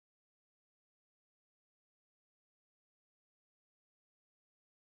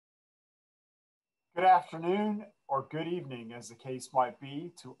Good afternoon or good evening, as the case might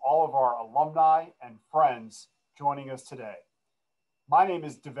be, to all of our alumni and friends joining us today. My name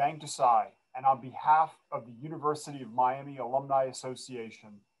is Devang Desai, and on behalf of the University of Miami Alumni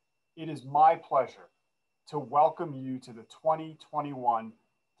Association, it is my pleasure to welcome you to the 2021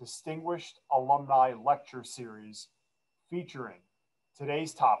 Distinguished Alumni Lecture Series featuring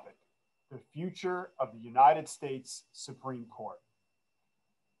today's topic, the future of the United States Supreme Court.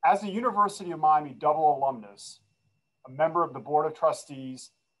 As a University of Miami double alumnus, a member of the Board of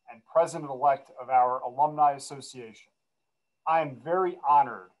Trustees, and president-elect of our Alumni Association, I am very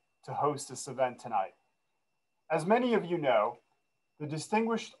honored to host this event tonight. As many of you know, the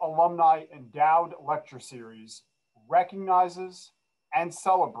Distinguished Alumni Endowed Lecture Series recognizes and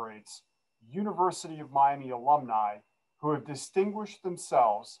celebrates University of Miami alumni who have distinguished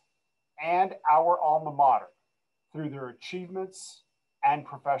themselves and our alma mater through their achievements and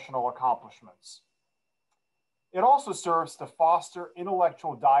professional accomplishments. It also serves to foster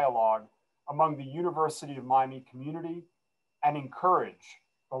intellectual dialogue among the University of Miami community and encourage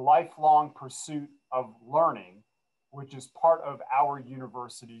the lifelong pursuit of learning, which is part of our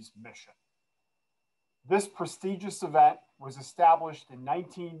university's mission. This prestigious event was established in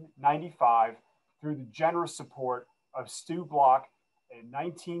 1995 through the generous support of Stu Block, a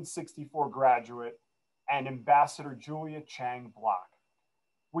 1964 graduate, and Ambassador Julia Chang Block.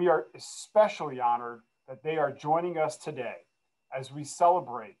 We are especially honored that they are joining us today as we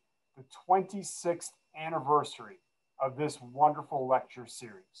celebrate the 26th anniversary of this wonderful lecture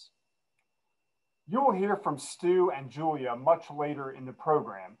series. You will hear from Stu and Julia much later in the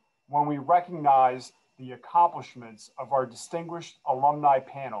program when we recognize the accomplishments of our distinguished alumni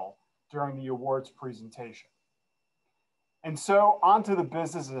panel during the awards presentation. And so on to the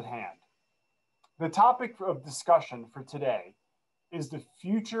business at hand. The topic of discussion for today is the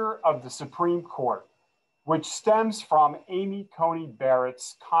future of the Supreme Court, which stems from Amy Coney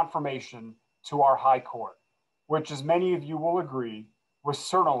Barrett's confirmation to our High Court, which, as many of you will agree, was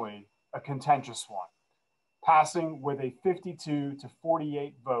certainly a contentious one, passing with a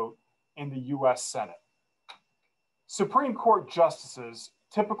 52-48 vote in the US Senate. Supreme Court justices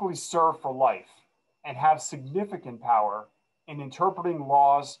typically serve for life and have significant power in interpreting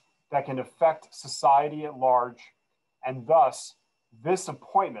laws that can affect society at large, and thus this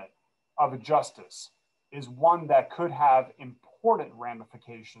appointment of a justice is one that could have important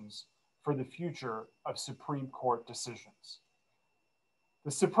ramifications for the future of Supreme Court decisions.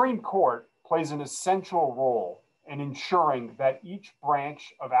 The Supreme Court plays an essential role in ensuring that each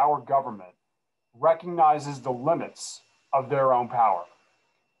branch of our government recognizes the limits of their own power.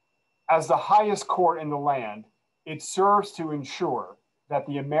 As the highest court in the land, it serves to ensure that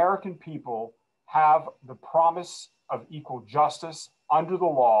the American people have the promise of equal justice under the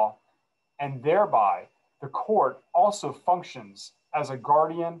law, and thereby the court also functions as a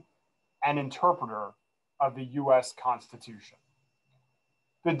guardian and interpreter of the US Constitution.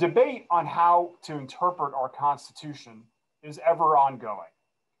 The debate on how to interpret our Constitution is ever ongoing.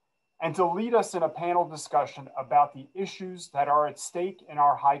 And to lead us in a panel discussion about the issues that are at stake in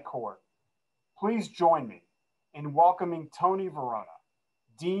our High Court, please join me in welcoming Tony Verona,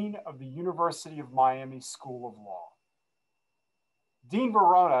 Dean of the University of Miami School of Law. Dean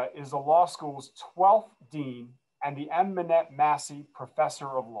Verona is the law school's 12th dean and the M. Minette Massey Professor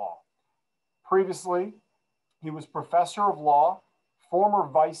of Law. Previously, he was Professor of Law, former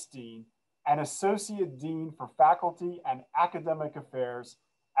Vice Dean, and Associate Dean for Faculty and Academic Affairs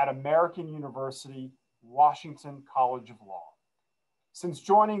at American University, Washington College of Law. Since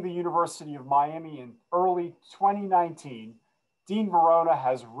joining the University of Miami in early 2019, Dean Verona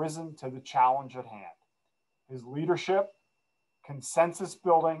has risen to the challenge at hand. His leadership, consensus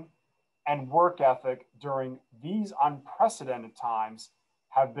building, and work ethic during these unprecedented times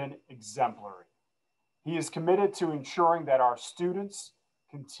have been exemplary. He is committed to ensuring that our students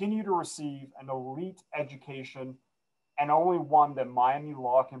continue to receive an elite education, and only one that Miami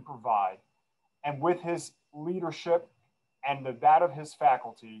law can provide. And with his leadership and that of his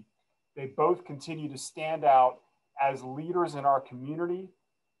faculty, they both continue to stand out as leaders in our community,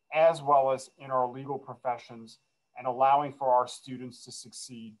 as well as in our legal professions, and allowing for our students to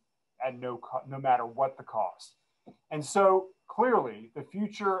succeed at no matter what the cost. And so clearly the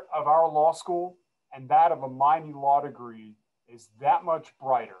future of our law school and that of a Miami law degree is that much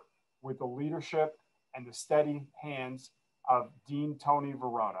brighter with the leadership and the steady hands of Dean Tony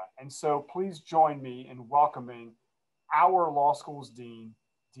Verona. And so please join me in welcoming our law school's dean,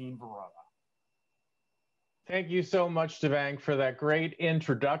 Dean Verona. Thank you so much, Devang, for that great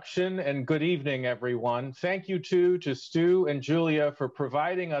introduction, and good evening, everyone. Thank you too to Stu and Julia for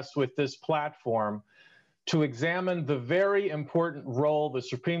providing us with this platform to examine the very important role the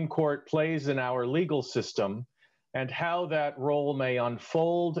Supreme Court plays in our legal system and how that role may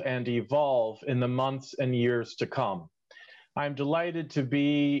unfold and evolve in the months and years to come. I'm delighted to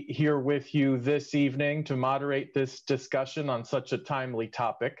be here with you this evening to moderate this discussion on such a timely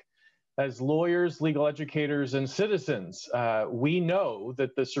topic. As lawyers, legal educators, and citizens, we know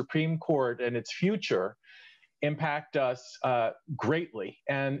that the Supreme Court and its future impact us greatly.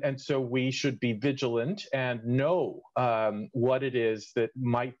 And so we should be vigilant and know what it is that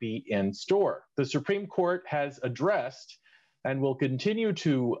might be in store. The Supreme Court has addressed and will continue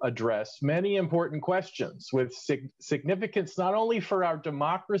to address many important questions with significance not only for our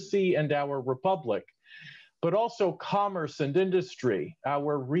democracy and our republic, but also commerce and industry,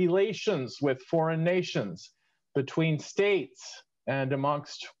 our relations with foreign nations, between states and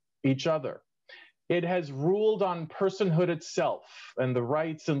amongst each other. It has ruled on personhood itself and the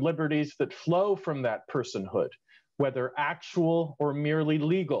rights and liberties that flow from that personhood, whether actual or merely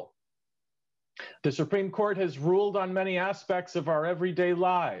legal. The Supreme Court has ruled on many aspects of our everyday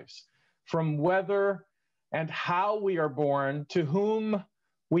lives, from whether and how we are born to whom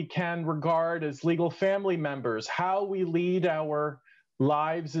we can regard as legal family members, how we lead our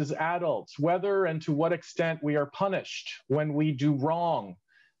lives as adults, whether and to what extent we are punished when we do wrong,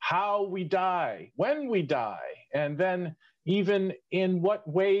 how we die, when we die, and then even in what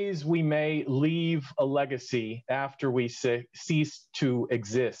ways we may leave a legacy after we cease to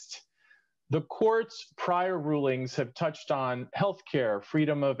exist. The court's prior rulings have touched on healthcare,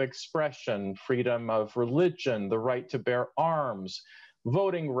 freedom of expression, freedom of religion, the right to bear arms,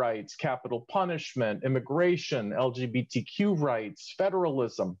 voting rights, capital punishment, immigration, LGBTQ rights,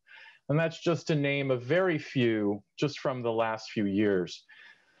 federalism, and that's just to name a very few just from the last few years.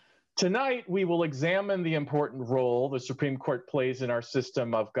 Tonight, we will examine the important role the Supreme Court plays in our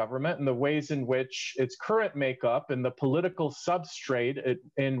system of government and the ways in which its current makeup and the political substrate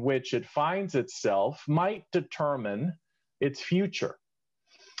in which it finds itself might determine its future.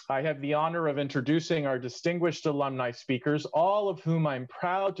 I have the honor of introducing our distinguished alumni speakers, all of whom I'm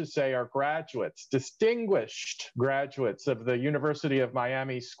proud to say are graduates, distinguished graduates of the University of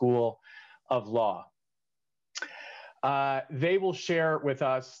Miami School of Law. They will share with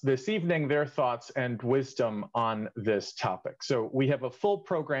us this evening their thoughts and wisdom on this topic. So we have a full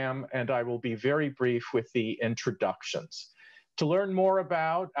program, and I will be very brief with the introductions. To learn more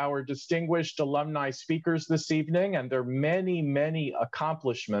about our distinguished alumni speakers this evening and their many, many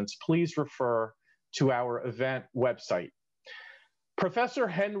accomplishments, please refer to our event website. Professor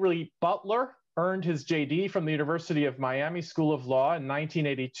Henry Butler earned his JD from the University of Miami School of Law in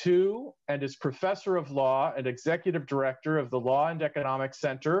 1982 and is professor of law and executive director of the Law and Economics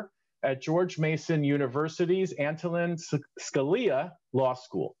Center at George Mason University's Antonin Scalia Law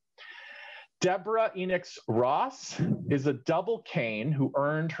School. Deborah Enix Ross is a double Cain who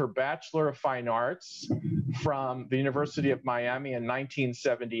earned her Bachelor of Fine Arts from the University of Miami in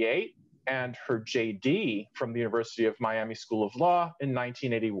 1978 and her JD from the University of Miami School of Law in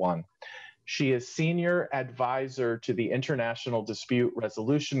 1981. She is senior advisor to the International Dispute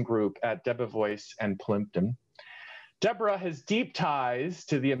Resolution Group at Debevoise and Plimpton. Deborah has deep ties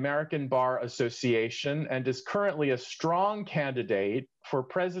to the American Bar Association and is currently a strong candidate for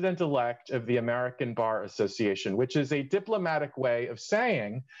president-elect of the American Bar Association, which is a diplomatic way of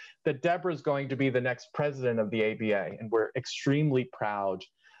saying that Deborah is going to be the next president of the ABA, and we're extremely proud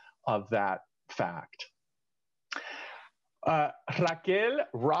of that fact. Raquel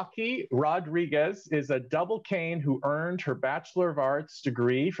Rocky Rodriguez is a double Cain who earned her Bachelor of Arts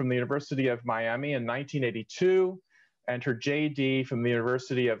degree from the University of Miami in 1982 and her JD from the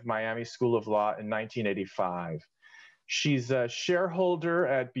University of Miami School of Law in 1985. She's a shareholder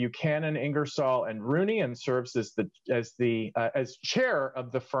at Buchanan, Ingersoll, and Rooney and serves as chair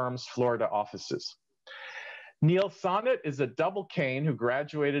of the firm's Florida offices. Neil Sonnet is a double Cain who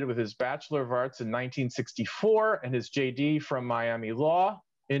graduated with his Bachelor of Arts in 1964 and his JD from Miami Law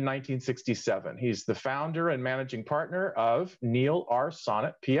in 1967. He's the founder and managing partner of Neil R.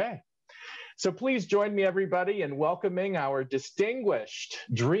 Sonnet, PA. So please join me, everybody, in welcoming our distinguished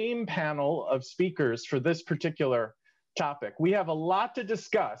dream panel of speakers for this particular topic. We have a lot to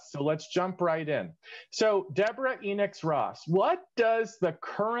discuss, so let's jump right in. So Deborah Enix Ross, what does the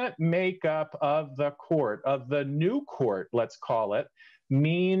current makeup of the court, of the new court, let's call it,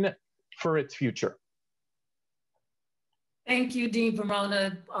 mean for its future? Thank you, Dean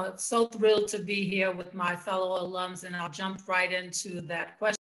Verona. So thrilled to be here with my fellow alums, and I'll jump right into that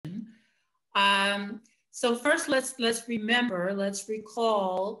question. So first, let's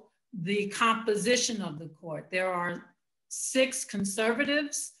recall the composition of the court. There are 6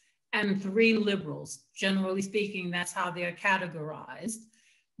 conservatives and 3 liberals. Generally speaking, that's how they're categorized.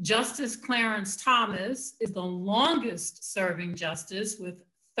 Justice Clarence Thomas is the longest serving justice with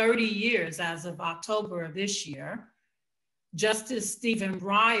 30 years as of October of this year. Justice Stephen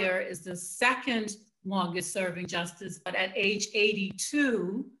Breyer is the second longest serving justice, but at age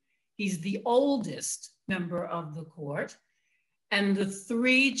 82, he's the oldest member of the court. And the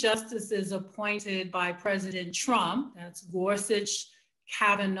 3 justices appointed by President Trump, that's Gorsuch,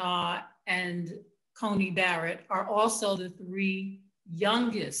 Kavanaugh, and Coney Barrett, are also the 3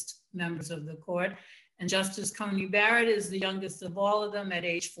 youngest members of the court. And Justice Coney Barrett is the youngest of all of them at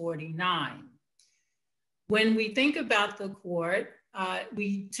age 49. When we think about the court,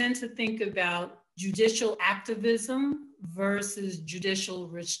 we tend to think about judicial activism versus judicial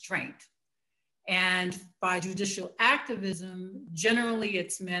restraint. And by judicial activism, generally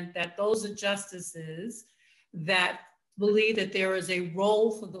it's meant that those are justices that believe that there is a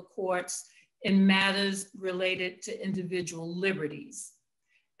role for the courts in matters related to individual liberties.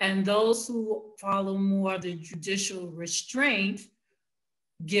 And those who follow more the judicial restraint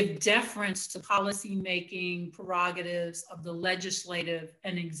give deference to policymaking prerogatives of the legislative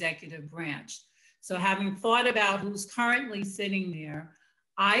and executive branch. So having thought about who's currently sitting there,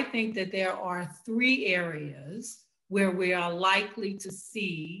 I think that there are 3 areas where we are likely to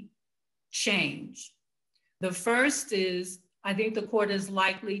see change. The first is, I think the court is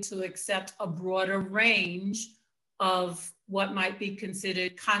likely to accept a broader range of what might be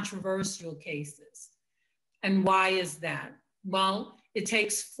considered controversial cases. And why is that? Well, it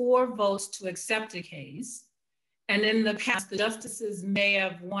takes 4 votes to accept a case. And in the past, the justices may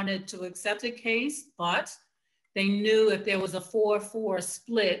have wanted to accept a case, but they knew if there was a 4-4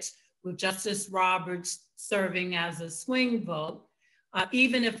 split with Justice Roberts serving as a swing vote,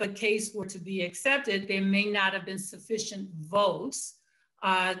 even if a case were to be accepted, there may not have been sufficient votes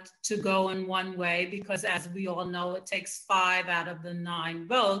to go in one way, because as we all know, it takes 5 out of the 9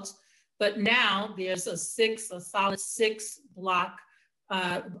 votes. But now there's a solid 6 block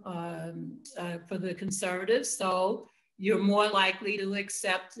for the conservatives. So you're more likely to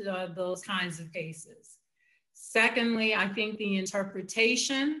accept those kinds of cases. Secondly, I think the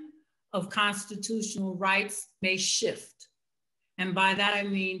interpretation of constitutional rights may shift. And by that, I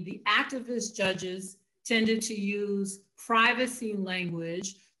mean the activist judges tended to use privacy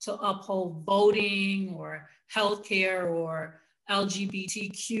language to uphold voting or healthcare or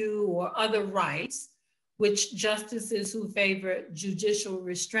LGBTQ or other rights, which justices who favor judicial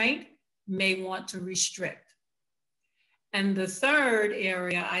restraint may want to restrict. And the third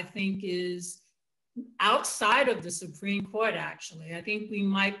area, I think, is outside of the Supreme Court, actually. I think we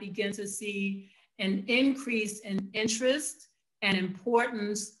might begin to see an increase in interest and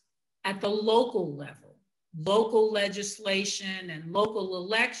importance at the local level, local legislation and local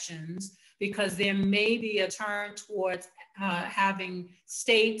elections, because there may be a turn towards having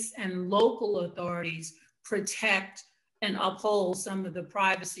states and local authorities protect and uphold some of the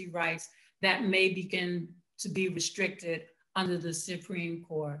privacy rights that may begin to be restricted under the Supreme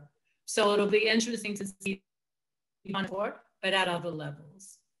Court. So it'll be interesting to see on court, but at other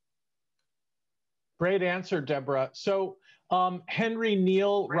levels. Great answer, Deborah. So Henry,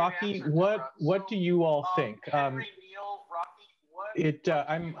 Neil, Rocky, what do you all think? I'm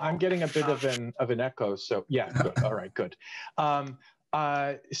getting a bit of an echo. So yeah, good. All right, good.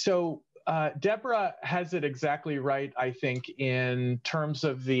 Deborah has it exactly right, I think, in terms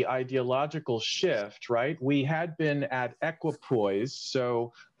of the ideological shift, right? We had been at equipoise,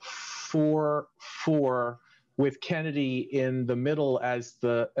 so 4-4 with Kennedy in the middle as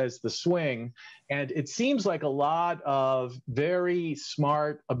the swing. And it seems like a lot of very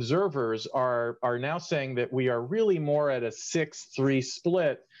smart observers are now saying that we are really more at a 6-3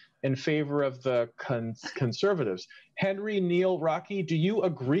 split in favor of the conservatives. Henry, Neil, Rocky, do you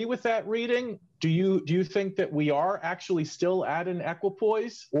agree with that reading? Do you think that we are actually still at an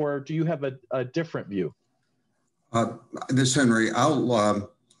equipoise, or do you have a different view? This is Henry.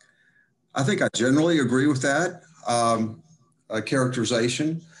 I think I generally agree with that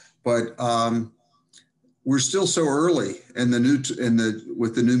characterization, but we're still so early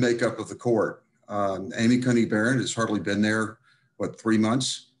with the new makeup of the court. Amy Coney Barrett has hardly been there, 3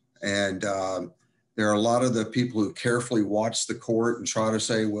 months? And there are a lot of the people who carefully watch the court and try to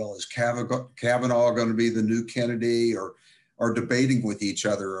say, well, is Kavanaugh going to be the new Kennedy, or are debating with each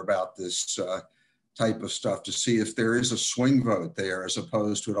other about this type of stuff to see if there is a swing vote there, as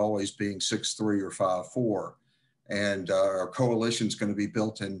opposed to it always being 6-3 or 5-4. And our coalition is going to be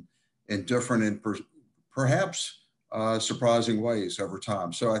built in different and perhaps surprising ways over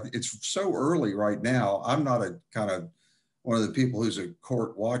time. So it's so early right now. I'm not a kind of one of the people who's a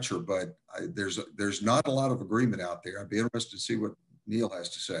court watcher, but there's not a lot of agreement out there. I'd be interested to see what Neil has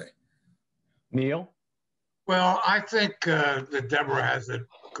to say. Neil? Well, I think that Deborah has it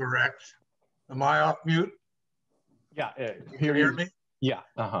correct. Am I off mute? Yeah. Can you hear me? Yeah.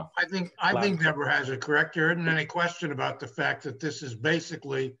 Uh-huh. I think Deborah has it correct. There isn't any question about the fact that this is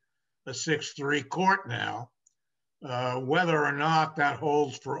basically a 6-3 court now. Whether or not that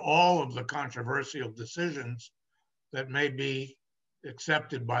holds for all of the controversial decisions that may be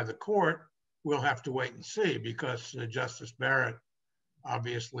accepted by the court, we'll have to wait and see, because Justice Barrett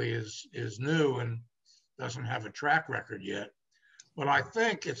obviously is new and doesn't have a track record yet. But I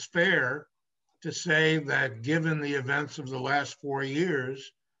think it's fair to say that given the events of the last 4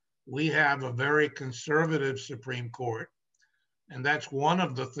 years, we have a very conservative Supreme Court. And that's one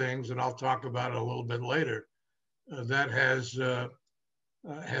of the things that I'll talk about a little bit later that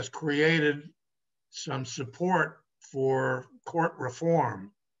has created some support for court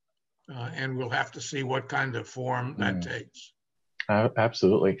reform. And we'll have to see what kind of form that takes.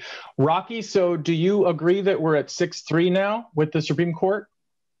 Absolutely. Rocky, so do you agree that we're at 6-3 now with the Supreme Court?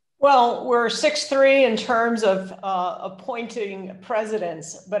 Well, we're 6-3 in terms of appointing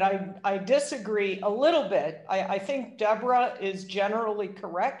presidents, but I disagree a little bit. I think Deborah is generally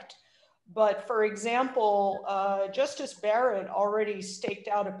correct. But for example, Justice Barrett already staked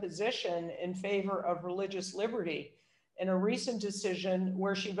out a position in favor of religious liberty in a recent decision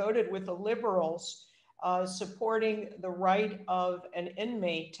where she voted with the liberals, supporting the right of an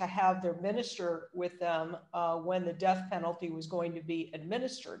inmate to have their minister with them when the death penalty was going to be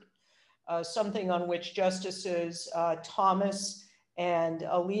administered. Something on which Justices Thomas and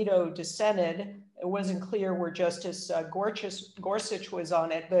Alito dissented. It wasn't clear where Justice Gorsuch was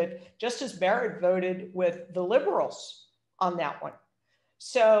on it, but Justice Barrett voted with the liberals on that one.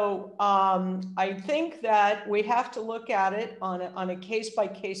 So I think that we have to look at it on a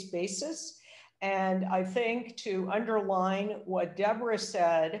case-by-case basis. And I think, to underline what Deborah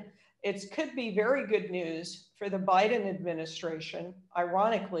said, it could be very good news for the Biden administration,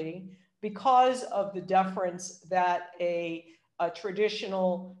 ironically, because of the deference that a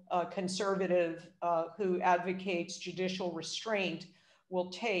traditional conservative who advocates judicial restraint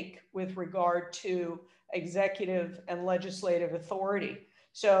will take with regard to executive and legislative authority.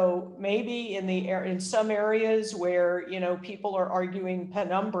 So maybe in some areas where people are arguing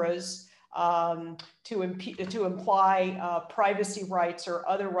penumbras to imply privacy rights or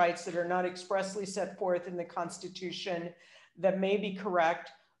other rights that are not expressly set forth in the Constitution, that may be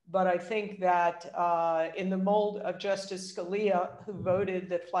correct. But I think that in the mold of Justice Scalia, who voted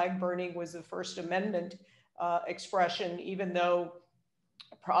that flag burning was the First Amendment expression, even though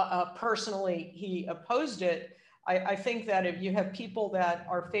personally he opposed it, I think that if you have people that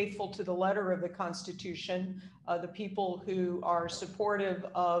are faithful to the letter of the Constitution, the people who are supportive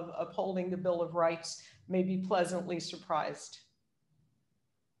of upholding the Bill of Rights may be pleasantly surprised.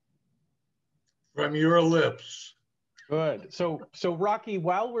 From your lips. Good. So Rocky,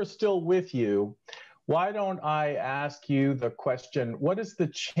 while we're still with you, why don't I ask you the question, what does the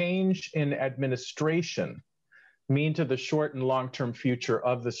change in administration mean to the short and long-term future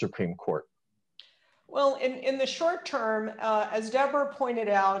of the Supreme Court? Well, in the short term, as Deborah pointed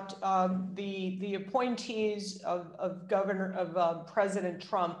out, the appointees of President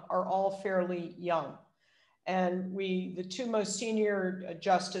Trump are all fairly young. And the two most senior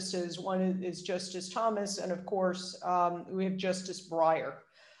justices, one is Justice Thomas, and of course, we have Justice Breyer.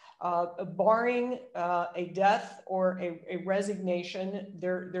 Barring a death or a resignation,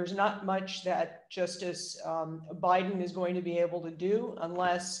 there's not much that Justice Biden is going to be able to do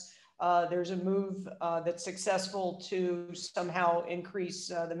unless there's a move that's successful to somehow increase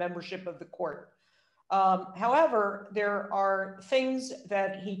the membership of the court. However, there are things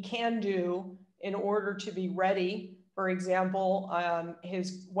that he can do in order to be ready. For example,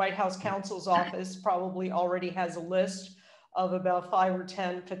 his White House counsel's office probably already has a list of about 5 or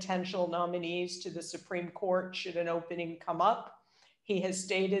 10 potential nominees to the Supreme Court should an opening come up. He has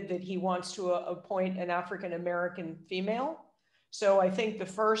stated that he wants to appoint an African-American female. So I think the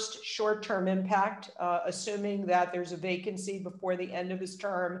first short-term impact, assuming that there's a vacancy before the end of his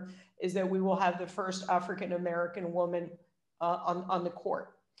term, is that we will have the first African-American woman on the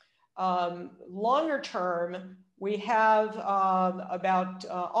court. Longer term, we have about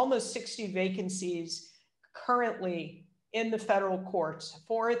almost 60 vacancies currently in the federal courts,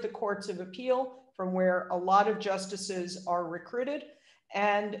 4 at the courts of appeal, from where a lot of justices are recruited,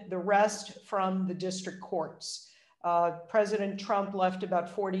 and the rest from the district courts. President Trump left about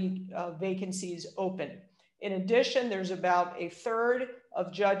 40 vacancies open. In addition, there's about a third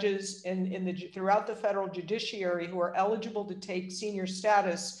of judges throughout the federal judiciary who are eligible to take senior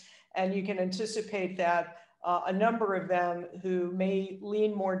status. And you can anticipate that a number of them who may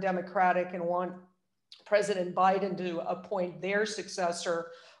lean more Democratic and want President Biden to appoint their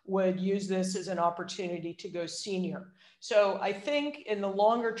successor would use this as an opportunity to go senior. So I think in the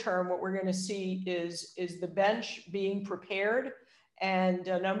longer term, what we're going to see is the bench being prepared, and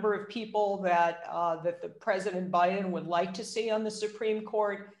a number of people that the President Biden would like to see on the Supreme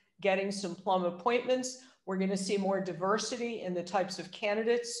Court getting some plum appointments. We're going to see more diversity in the types of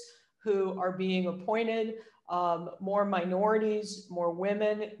candidates who are being appointed, more minorities, more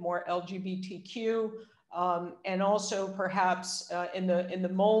women, more LGBTQ, and also perhaps in the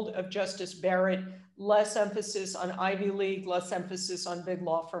mold of Justice Barrett, less emphasis on Ivy League, less emphasis on big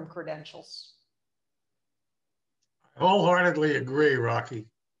law firm credentials. I wholeheartedly agree, Rocky.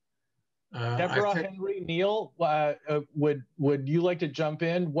 Deborah, Henry, Neil, would you like to jump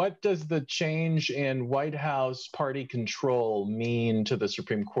in? What does the change in White House party control mean to the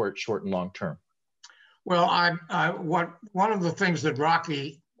Supreme Court short and long term? Well, one of the things that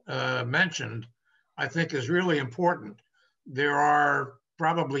Rocky mentioned, I think, is really important. There are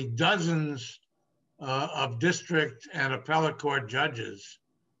probably dozens of district and appellate court judges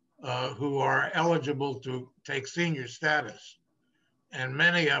who are eligible to take senior status. And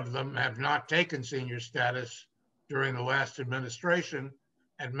many of them have not taken senior status during the last administration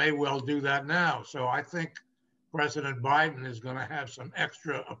and may well do that now. So I think President Biden is going to have some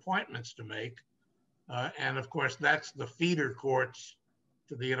extra appointments to make. And of course, that's the feeder courts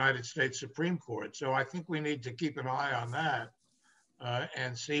to the United States Supreme Court. So I think we need to keep an eye on that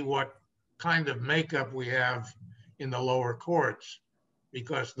and see what kind of makeup we have in the lower courts,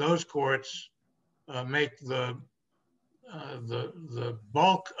 because those courts make the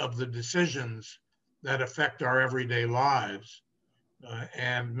bulk of the decisions that affect our everyday lives.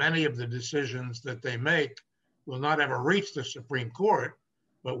 And many of the decisions that they make will not ever reach the Supreme Court,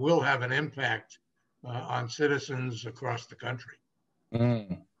 but will have an impact on citizens across the country.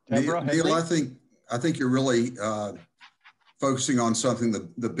 Deborah, Neil, I think you're really focusing on something.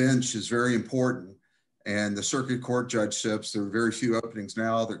 The bench is very important, and the circuit court judgeships, there are very few openings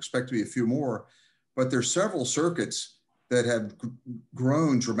now. There expect to be a few more, but there's several circuits that have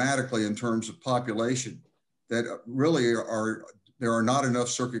grown dramatically in terms of population that really there are not enough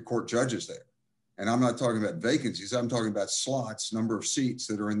circuit court judges there. And I'm not talking about vacancies, I'm talking about slots, number of seats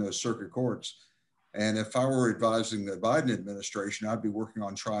that are in those circuit courts. And if I were advising the Biden administration, I'd be working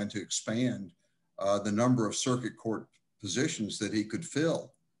on trying to expand the number of circuit court positions that he could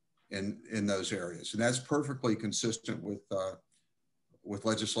fill in those areas. And that's perfectly consistent with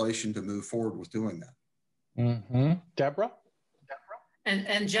legislation to move forward with doing that. Mm-hmm. Deborah?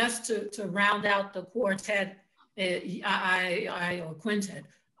 And just to round out the quartet, or quintet,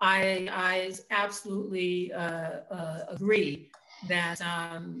 I absolutely agree that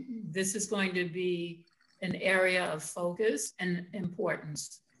this is going to be an area of focus and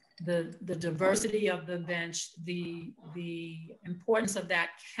importance. The diversity of the bench, the importance of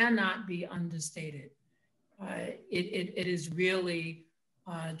that cannot be understated. It is really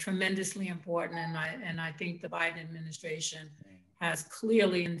tremendously important, and I think the Biden administration has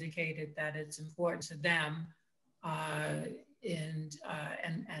clearly indicated that it's important to them, and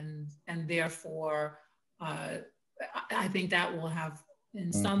therefore I think that will have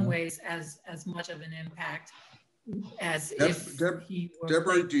in some ways as much of an impact as if he were.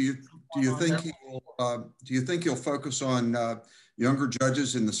 Deborah, do you think he'll focus on younger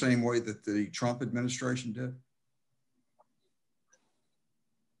judges in the same way that the Trump administration did?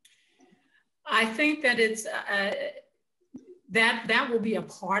 I think that it's that will be a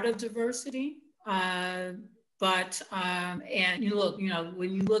part of diversity, but and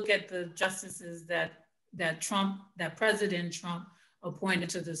when you look at the justices that President Trump appointed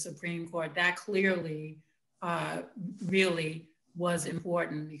to the Supreme Court, that clearly really was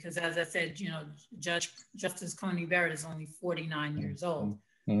important, because as I said, Justice Coney Barrett is only 49 years old,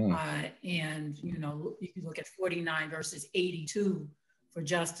 and you look at 49 versus 82 for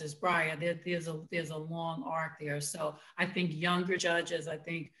Justice Breyer. There's a long arc there. So I think younger judges, I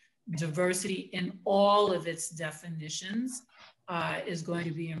think diversity in all of its definitions is going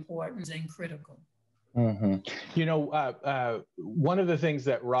to be important and critical. Mm-hmm. One of the things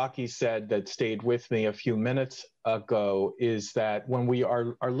that Rocky said that stayed with me a few minutes ago is that when we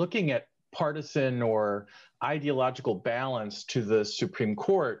are looking at partisan or ideological balance to the Supreme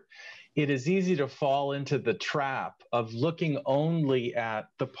Court, it is easy to fall into the trap of looking only at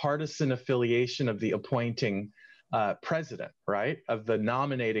the partisan affiliation of the appointing president, right? Of the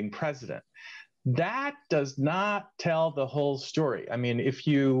nominating president. that does not tell the whole story. I mean, if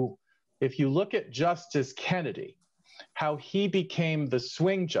you look at Justice Kennedy, how he became the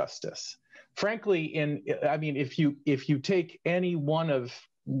swing justice, frankly, if you take any one of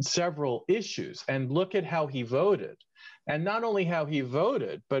several issues and look at how he voted, and not only how he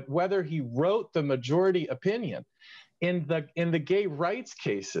voted, but whether he wrote the majority opinion, in the gay rights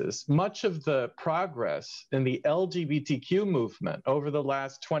cases, much of the progress in the LGBTQ movement over the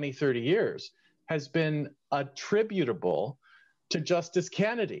last 20, 30 years has been attributable to Justice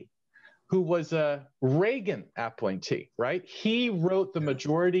Kennedy, who was a Reagan appointee, right? He wrote the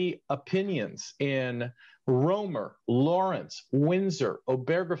majority opinions in Romer, Lawrence, Windsor,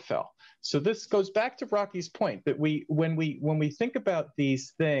 Obergefell. So this goes back to Rocky's point that when we think about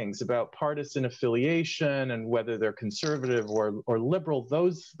these things, about partisan affiliation and whether they're conservative or liberal,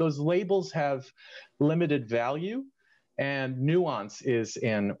 those labels have limited value, and nuance is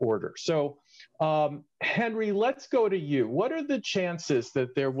in order. So Henry, let's go to you. What are the chances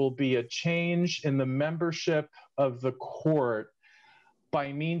that there will be a change in the membership of the court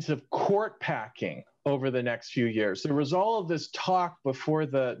by means of court packing over the next few years? There was all of this talk before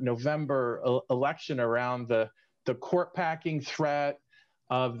the November election around the court packing threat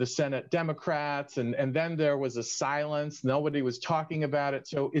of the Senate Democrats, and then there was a silence. Nobody was talking about it.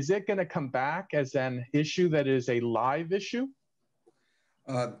 So is it going to come back as an issue that is a live issue?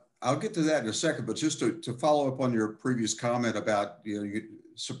 I'll get to that in a second, but just to follow up on your previous comment about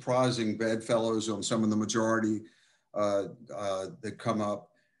surprising bedfellows on some of the majority that come up.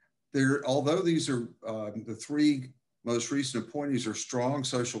 Although these are the three most recent appointees are strong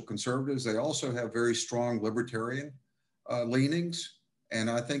social conservatives, they also have very strong libertarian leanings. And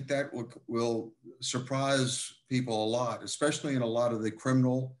I think that will surprise people a lot, especially in a lot of the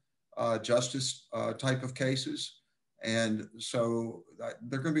criminal justice type of cases. And so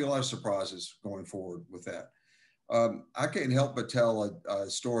there are going to be a lot of surprises going forward with that. I can't help but tell a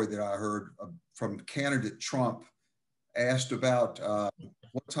story that I heard from candidate Trump asked about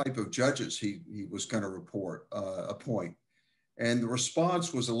what type of judges he was going to appoint. And the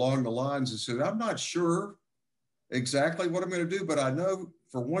response was along the lines and said, I'm not sure exactly what I'm going to do, but I know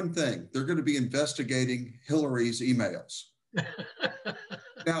for one thing, they're going to be investigating Hillary's emails.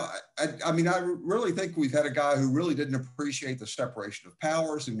 Now, I mean, I really think we've had a guy who really didn't appreciate the separation of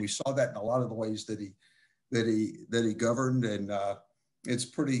powers, and we saw that in a lot of the ways that he governed, and it's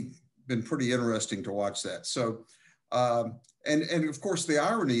been pretty interesting to watch that. So, and of course, the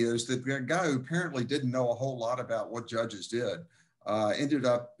irony is that the guy who apparently didn't know a whole lot about what judges did ended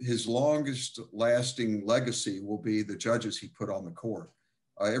up his longest lasting legacy will be the judges he put on the court.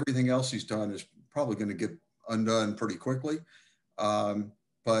 Everything else he's done is probably going to get undone pretty quickly.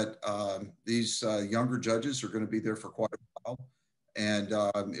 But these younger judges are going to be there for quite a while. And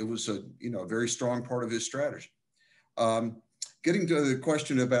it was a very strong part of his strategy. Getting to the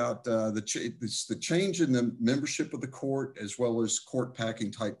question about the change in the membership of the court, as well as court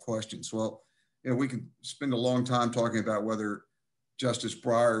packing type questions. Well, we could spend a long time talking about whether Justice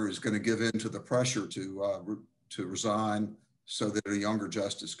Breyer is going to give in to the pressure to resign so that a younger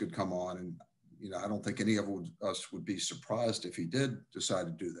justice could come on. And I don't think any of us would be surprised if he did decide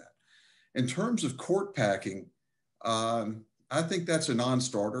to do that. In terms of court packing, I think that's a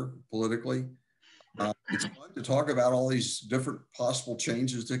non-starter politically. It's fun to talk about all these different possible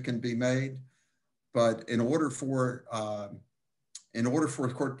changes that can be made, but in order for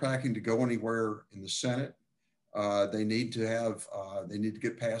court packing to go anywhere in the Senate, they need to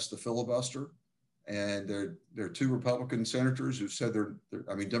get past the filibuster. And there are two Republican senators who said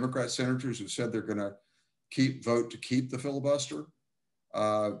Democrat senators who said they're going to vote to keep the filibuster.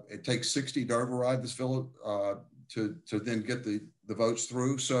 It takes 60 to override this to then get the votes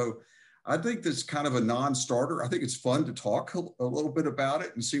through. So I think that's kind of a non-starter. I think it's fun to talk a little bit about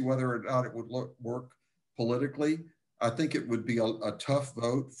it and see whether or not it would work politically. I think it would be a tough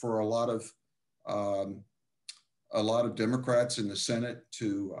vote for a lot of Democrats in the Senate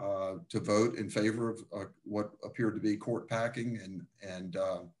to vote in favor of what appeared to be court packing, and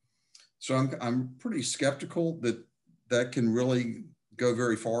so I'm pretty skeptical that can really go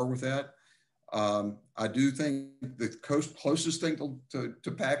very far with that. I do think the closest thing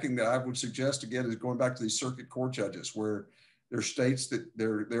to packing that I would suggest again is going back to these circuit court judges, where there are states that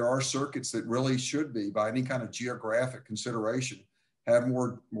there are circuits that really should be, by any kind of geographic consideration, have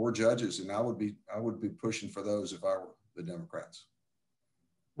more judges, and I would be pushing for those if I were the Democrats.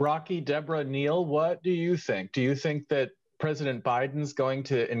 Rocky, Deborah, Neil, what do you think? Do you think that President Biden's going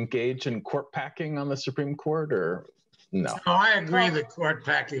to engage in court packing on the Supreme Court, or no? No, I agree that court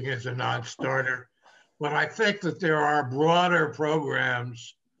packing is a non-starter, but I think that there are broader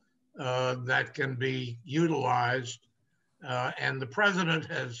programs that can be utilized. And the president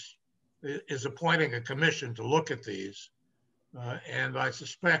is appointing a commission to look at these. And I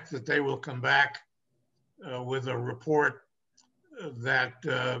suspect that they will come back with a report that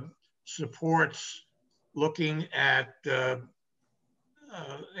supports looking at the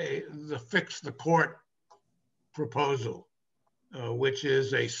fix the court proposal, which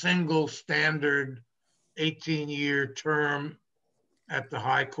is a single standard 18-year term at the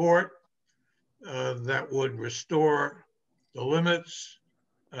High Court that would restore the limits.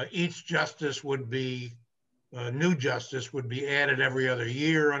 Each justice would be, new justice would be added every other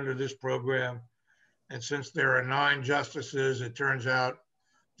year under this program. And since there are 9 justices, it turns out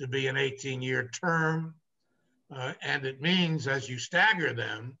to be an 18-year term. And it means, as you stagger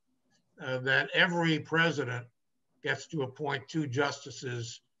them, that every president gets to appoint 2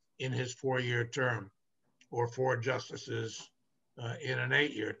 justices in his 4-year term, or 4 justices in an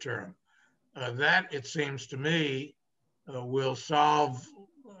 8-year term. That, it seems to me, will solve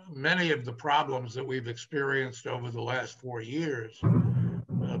many of the problems that we've experienced over the last 4 years,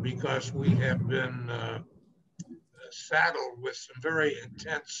 because we have been saddled with some very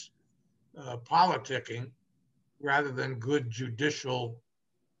intense politicking rather than good judicial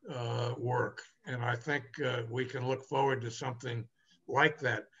work. And I think we can look forward to something like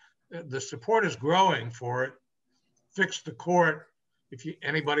that. The support is growing for it. Fix the Court,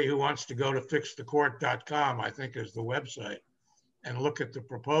 anybody who wants to go to fixthecourt.com, I think is the website, and look at the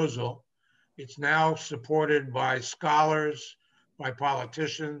proposal. It's now supported by scholars, by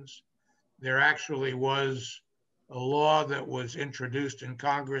politicians. There actually was a law that was introduced in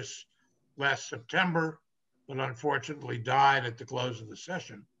Congress last September, but unfortunately died at the close of the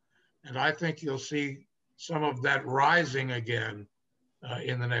session. And I think you'll see some of that rising again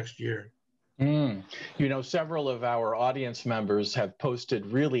in the next year. You know, several of our audience members have posted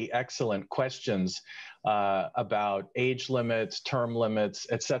really excellent questions about age limits, term limits,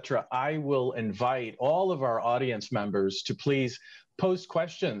 etc. I will invite all of our audience members to please post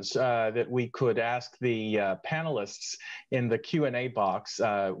questions that we could ask the panelists in the Q&A box.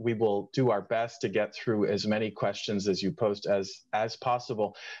 We will do our best to get through as many questions as you post as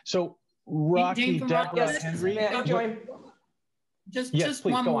possible. So, Rocky, Deborah, Henry, Just please,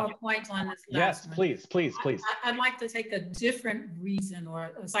 one more point on this last one. Yes, please. I'd like to take a different reason,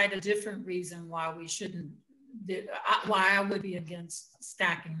 or cite a different reason why we shouldn't, why I would be against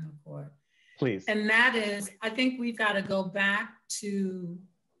stacking the court. Please. And that is, I think we've got to go back to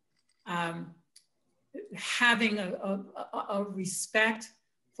having a respect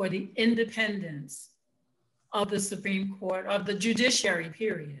for the independence of the Supreme Court, of the judiciary,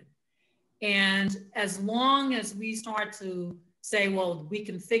 period. And as long as we start to say, well, we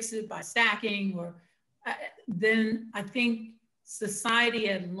can fix it by stacking, or then I think society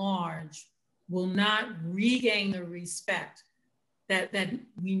at large will not regain the respect that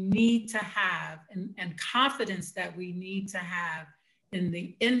we need to have, and confidence that we need to have in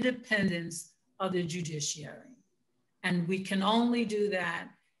the independence of the judiciary. And we can only do that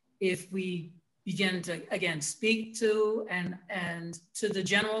if we begin to, again, speak to and to the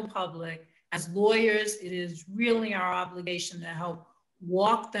general public. As lawyers, it is really our obligation to help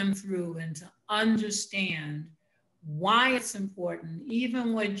walk them through and to understand why it's important,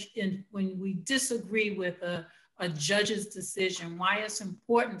 even when we disagree with a judge's decision, why it's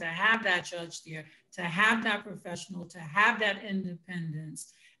important to have that judge there, to have that professional, to have that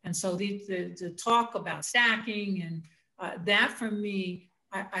independence. And so the talk about stacking and that, for me,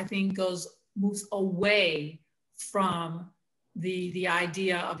 I think moves away from the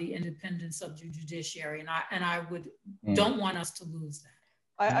idea of the independence of the judiciary, and I don't want us to lose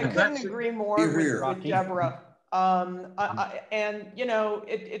that. I couldn't agree more with Deborah. And you know,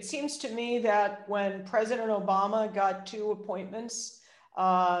 it seems to me that when President Obama got 2 appointments,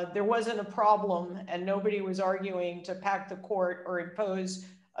 there wasn't a problem, and nobody was arguing to pack the court or impose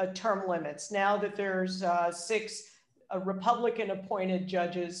term limits. Now that there's 6 Republican-appointed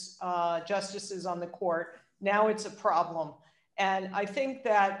justices on the court, now it's a problem. And I think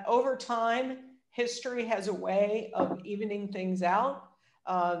that over time, history has a way of evening things out.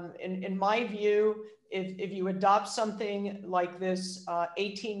 In my view, if you adopt something like this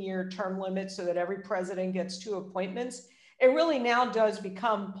 18-year term limit so that every president gets 2 appointments, it really now does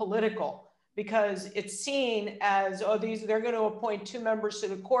become political, because it's seen as, oh, they're going to appoint 2 members to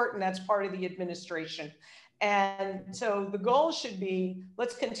the court, and that's part of the administration. And so the goal should be,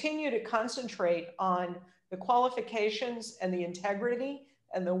 let's continue to concentrate on the qualifications and the integrity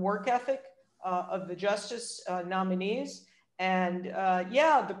and the work ethic of the justice nominees, And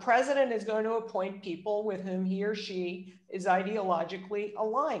yeah, the president is going to appoint people with whom he or she is ideologically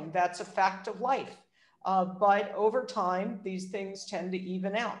aligned. That's a fact of life. But over time, these things tend to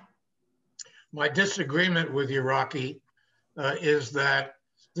even out. My disagreement with you, Rocky, is that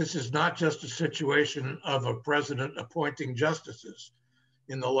this is not just a situation of a president appointing justices.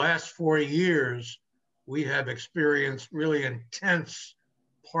 In the last 4 years, we have experienced really intense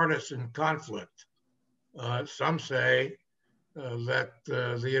partisan conflict. Some say that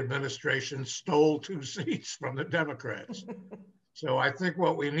the administration stole 2 seats from the Democrats. So I think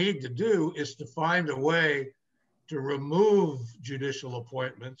what we need to do is to find a way to remove judicial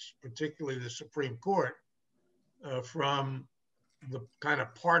appointments, particularly the Supreme Court, from the kind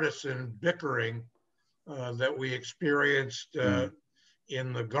of partisan bickering that we experienced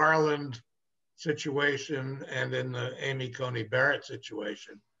in the Garland situation and in the Amy Coney Barrett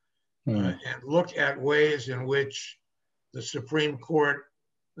situation, and look at ways in which the Supreme Court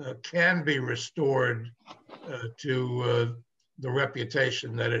can be restored to the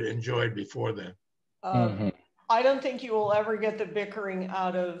reputation that it enjoyed before then. I don't think you will ever get the bickering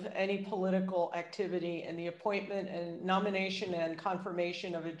out of any political activity, and the appointment and nomination and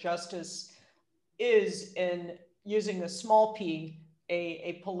confirmation of a justice is, in using a small p,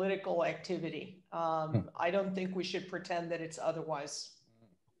 a political activity. I don't think we should pretend that it's otherwise.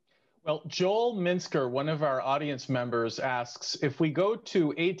 Well, Joel Minsker, one of our audience members, asks, if we go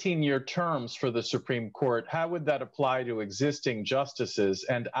to 18-year terms for the Supreme Court, how would that apply to existing justices?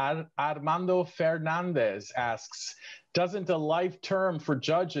 And Armando Fernandez asks, doesn't a life term for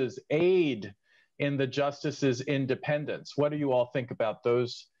judges aid in the justices' independence? What do you all think about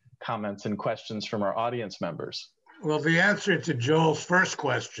those comments and questions from our audience members? Well, the answer to Joel's first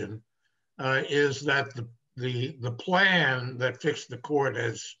question is that the plan that Fix the Court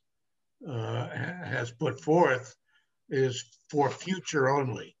has put forth is for future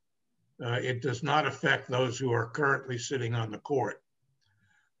only. It does not affect those who are currently sitting on the court.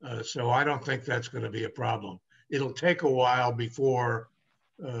 So I don't think that's going to be a problem. It'll take a while before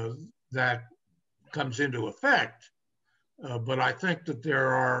that comes into effect, but I think that there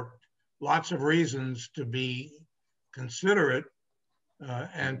are lots of reasons to be considerate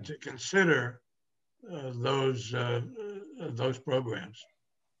and to consider those programs.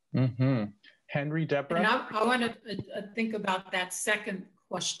 Henry, Deborah? And I want to think about that second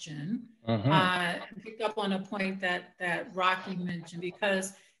question, pick up on a point that Rocky mentioned,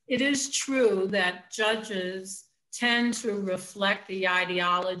 because it is true that judges tend to reflect the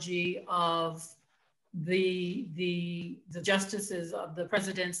ideology of the justices, of the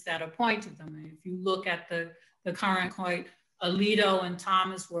presidents that appointed them. And if you look at the current point, Alito and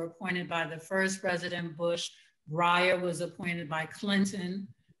Thomas were appointed by the first President Bush. Breyer was appointed by Clinton.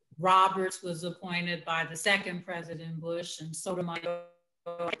 Roberts was appointed by the second President Bush, and Sotomayor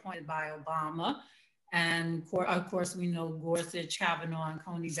appointed by Obama. And of course, we know Gorsuch, Kavanaugh, and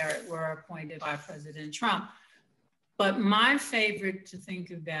Coney Barrett were appointed by President Trump. But my favorite to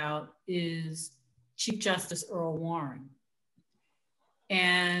think about is Chief Justice Earl Warren.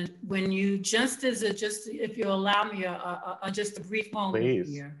 And when you if you allow me just a brief moment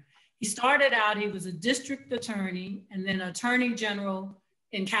here, he started out, he was a district attorney and then attorney general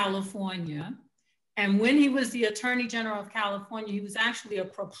in California. And when he was the Attorney General of California, he was actually a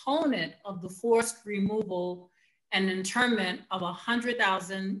proponent of the forced removal and internment of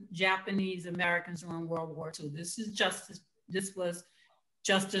 100,000 Japanese Americans during World War II. This was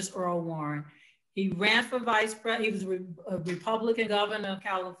Justice Earl Warren. He ran for vice president. He was a Republican governor of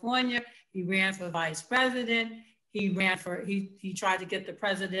California. He ran for vice president. He tried to get the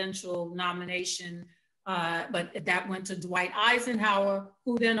presidential nomination, but that went to Dwight Eisenhower,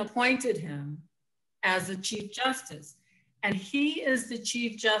 who then appointed him as the Chief Justice. And he is the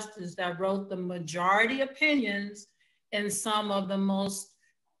Chief Justice that wrote the majority opinions in some of the most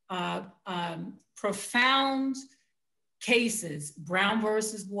profound cases: Brown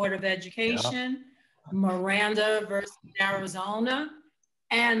versus Board of Education, Miranda versus Arizona,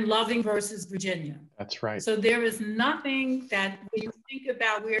 and Loving versus Virginia. That's right. So there is nothing that, when you think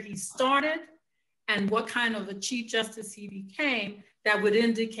about where he started and what kind of a Chief Justice he became, that would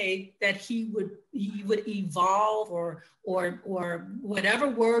indicate that he would evolve or whatever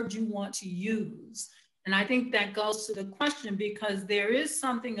word you want to use. And I think that goes to the question, because there is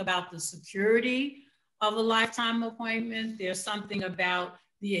something about the security of a lifetime appointment. There's something about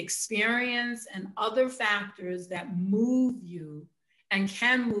the experience and other factors that move you and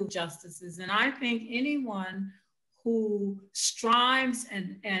can move justices. And I think anyone who strives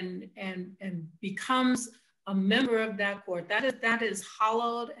and becomes a member of that court. That is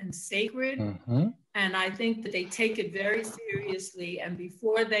hallowed and sacred. Mm-hmm. And I think that they take it very seriously. And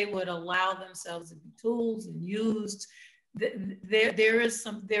before they would allow themselves to be tools and used, there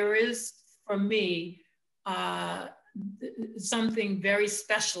is for me, something very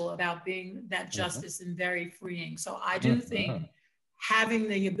special about being that justice and very freeing. So I do think having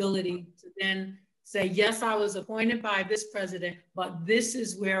the ability to then say, yes, I was appointed by this president, but this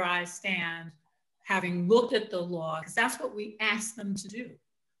is where I stand, having looked at the law, because that's what we ask them to do.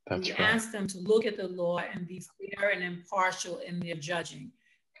 We ask them to look at the law and be fair and impartial in their judging.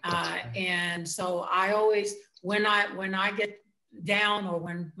 And so I always, when I get down, or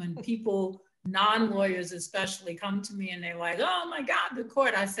when people, non-lawyers especially, come to me and they're like, oh my God, the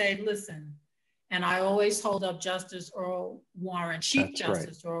court, I say, listen, and I always hold up Justice Earl Warren, Chief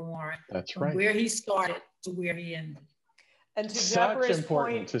Justice Earl Warren, from where he started to where he ended. And to Deborah's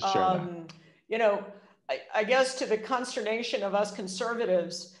point, you know, I guess to the consternation of us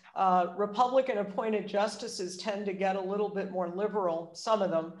conservatives, Republican appointed justices tend to get a little bit more liberal, some of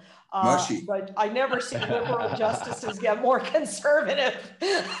them, but I never see liberal justices get more conservative.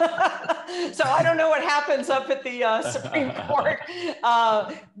 So I don't know what happens up at the Supreme Court.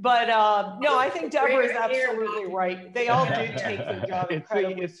 No, I think Deborah is absolutely right. They all do take their job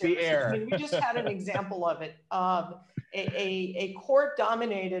incredibly seriously. I mean, we just had an example of it. A court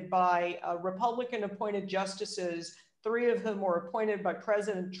dominated by Republican appointed justices, 3 of whom were appointed by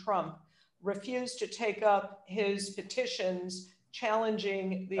President Trump, refused to take up his petitions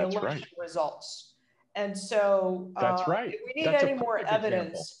challenging the election results. And so if we need any more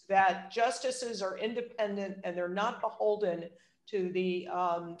evidence that justices are independent and they're not beholden to the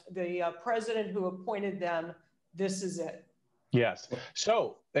president who appointed them, this is it. Yes.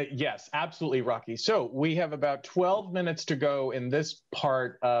 So, yes, absolutely, Rocky. So we have about 12 minutes to go in this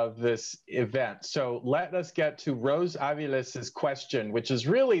part of this event. So let us get to Rose Aviles' question, which is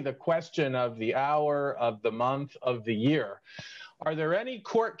really the question of the hour, of the month, of the year. Are there any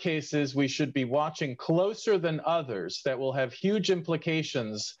court cases we should be watching closer than others that will have huge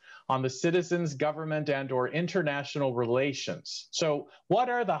implications on the citizens, government, and/or international relations? So what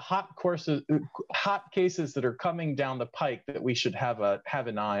are the hot cases that are coming down the pike that we should have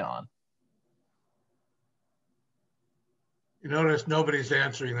an eye on? You notice nobody's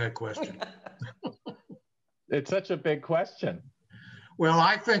answering that question. It's such a big question. Well,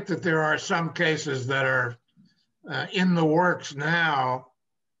 I think that there are some cases that are in the works now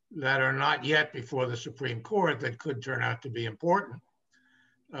that are not yet before the Supreme Court that could turn out to be important.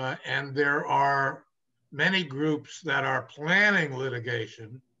 And there are many groups that are planning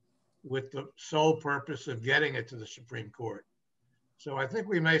litigation with the sole purpose of getting it to the Supreme Court. So I think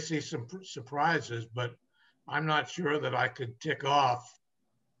we may see some surprises, but I'm not sure that I could tick off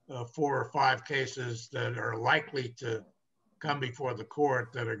 4 or 5 cases that are likely to come before the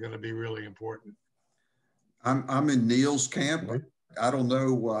court that are going to be really important. I'm in Neil's camp. I don't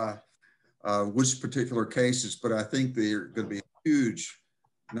know which particular cases, but I think there are going to be a huge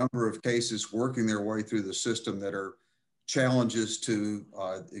number of cases working their way through the system that are challenges to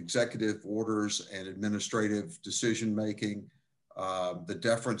executive orders and administrative decision-making, the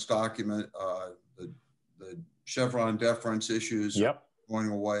deference document, the Chevron deference issues going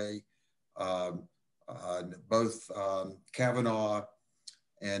away. Both Kavanaugh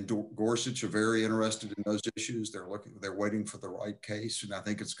and Gorsuch are very interested in those issues. They're waiting for the right case, and I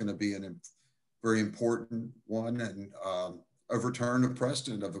think it's going to be a very important one, and overturn a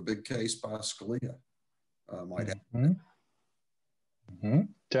precedent of a big case by Scalia might happen.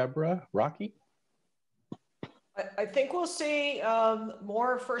 Deborah, Rocky? I think we'll see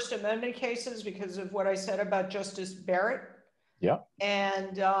more First Amendment cases because of what I said about Justice Barrett. Yeah.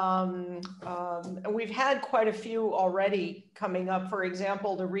 And we've had quite a few already coming up. For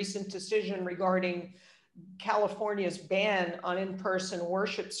example, the recent decision regarding California's ban on in-person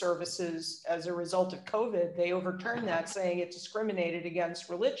worship services as a result of COVID, they overturned that, saying it discriminated against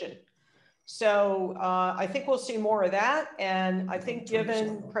religion. So I think we'll see more of that. And I think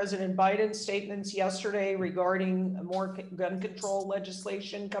given President Biden's statements yesterday regarding more gun control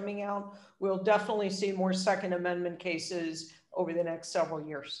legislation coming out, we'll definitely see more Second Amendment cases over the next several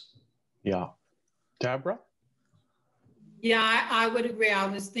years. Yeah. Deborah? Yeah, I would agree. I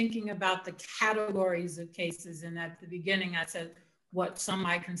was thinking about the categories of cases, and at the beginning I said what some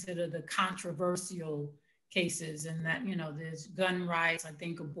might consider the controversial cases, and that, you know, there's gun rights, I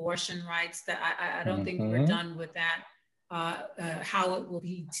think abortion rights, that I don't think we're done with that. How it will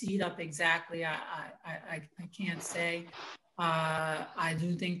be teed up exactly, I can't say. I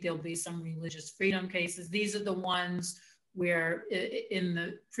do think there'll be some religious freedom cases. These are the ones where in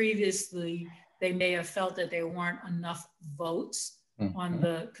the previously they may have felt that there weren't enough votes on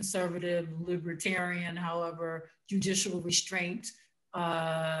the conservative, libertarian, however, judicial restraint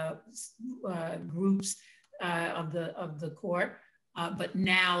groups of the court. But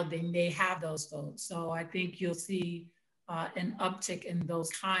now they may have those votes. So I think you'll see an uptick in those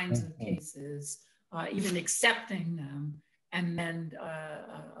kinds of cases, even accepting them, and then,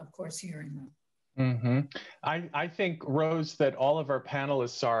 of course, hearing them. I think, Rose, that all of our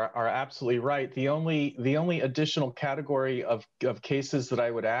panelists are absolutely right. The only additional category of cases that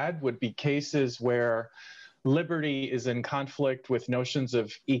I would add would be cases where liberty is in conflict with notions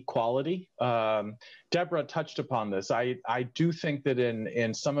of equality. Deborah touched upon this. I do think that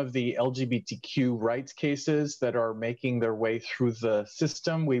in some of the LGBTQ rights cases that are making their way through the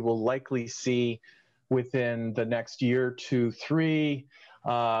system, we will likely see within the next year, 2, 3,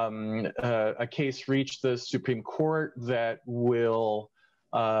 a case reach the Supreme Court that will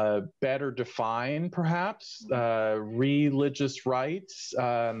better define, perhaps, religious rights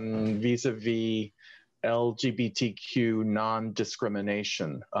vis-a-vis LGBTQ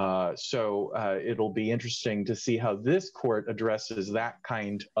non-discrimination. So it'll be interesting to see how this court addresses that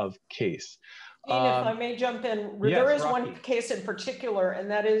kind of case. Dean, if I may jump in, yes, there is Rocky. one case in particular, and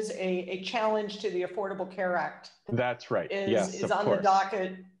that is a challenge to the Affordable Care Act. That's right. Is on the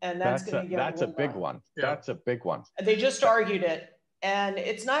docket, and that's going to get that's a big one. Yeah. That's a big one. They just argued it, and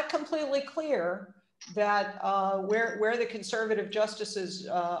it's not completely clear that where the conservative justices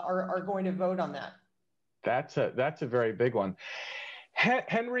are going to vote on that. That's a very big one.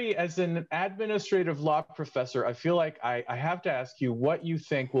 Henry, as an administrative law professor, I feel like I have to ask you what you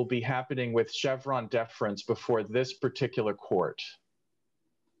think will be happening with Chevron deference before this particular court.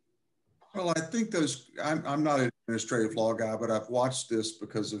 Well, I think I'm not an administrative law guy, but I've watched this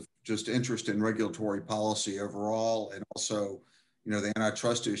because of just interest in regulatory policy overall, and also, the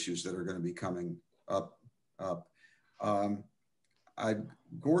antitrust issues that are going to be coming up.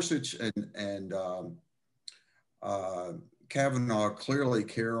 Gorsuch and Kavanaugh clearly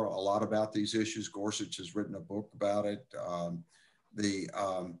care a lot about these issues. Gorsuch has written a book about it.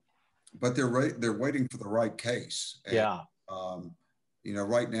 But they're waiting for the right case. And, yeah.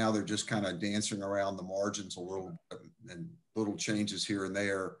 Right now they're just kind of dancing around the margins a little bit, and little changes here and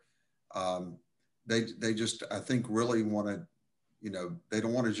there. They just, I think, really want to, they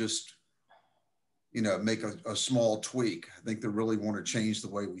don't want to just, make a small tweak. I think they really want to change the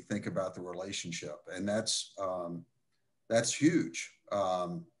way we think about the relationship, and that's huge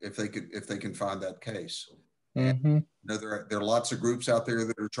if they can find that case. And, there are lots of groups out there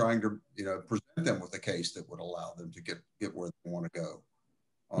that are trying to present them with a case that would allow them to get where they want to go.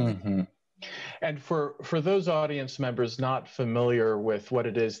 And for those audience members not familiar with what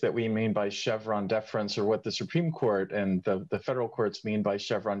it is that we mean by Chevron deference, or what the Supreme Court and the federal courts mean by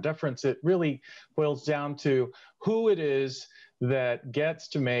Chevron deference, it really boils down to who it is that gets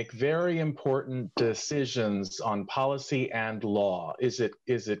to make very important decisions on policy and law. Is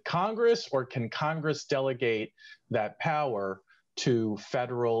it Congress, or can Congress delegate that power to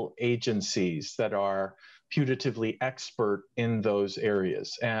federal agencies that are putatively expert in those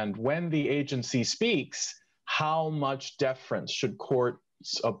areas? And when the agency speaks, how much deference should courts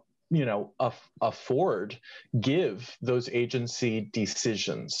give those agency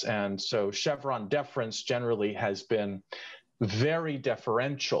decisions? And so Chevron deference generally has been very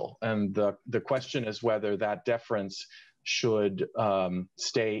deferential, and the question is whether that deference should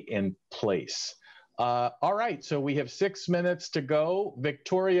stay in place. All right, so we have 6 minutes to go.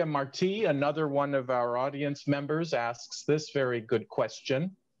 Victoria Marti, another one of our audience members, asks this very good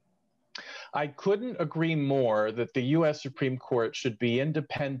question. I couldn't agree more that the U.S. Supreme Court should be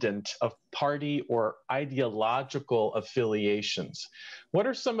independent of party or ideological affiliations. What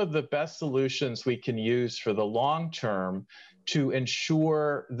are some of the best solutions we can use for the long term to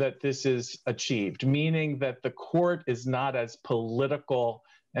ensure that this is achieved, meaning that the court is not as political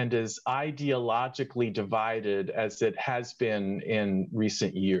and as ideologically divided as it has been in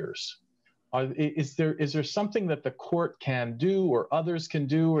recent years? Is there something that the court can do, or others can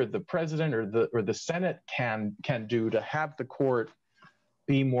do, or the president or the Senate can do to have the court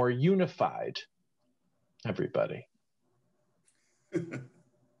be more unified? Everybody.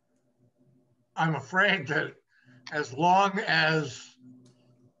 I'm afraid that as long as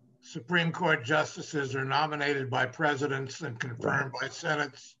Supreme Court justices are nominated by presidents and confirmed by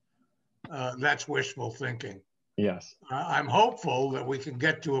senates, that's wishful thinking. Yes. I'm hopeful that we can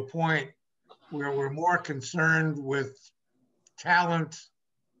get to a point where we're more concerned with talent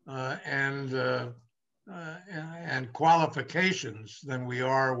and qualifications than we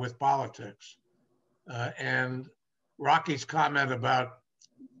are with politics. And Rocky's comment about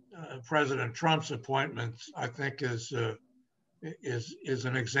President Trump's appointments, I think is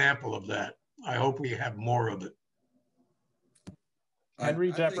an example of that. I hope we have more of it.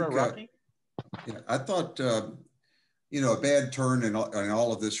 Henry, Deborah, Rocky? Yeah, I thought, you know, a bad turn in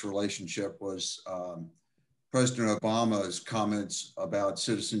all of this relationship was President Obama's comments about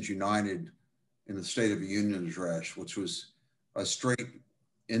Citizens United in the State of the Union address, which was a straight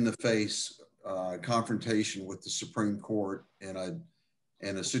in the face confrontation with the Supreme Court in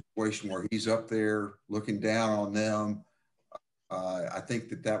a situation where he's up there looking down on them. I think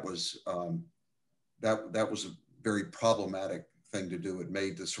that was a very problematic thing to do. It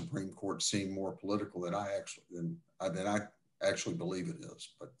made the Supreme Court seem more political than I actually believe it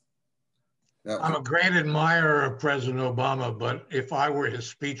is. But I'm a great admirer of President Obama, but if I were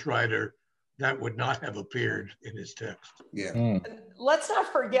his speechwriter, that would not have appeared in his text. Yeah. Let's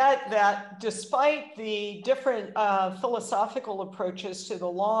not forget that despite the different philosophical approaches to the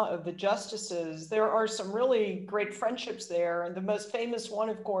law of the justices, there are some really great friendships there. And the most famous one,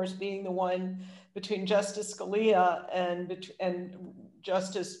 of course, being the one between Justice Scalia and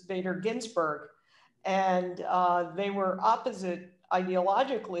Justice Bader Ginsburg. And they were opposite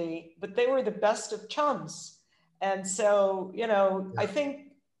ideologically, but they were the best of chums. And so, you know, I think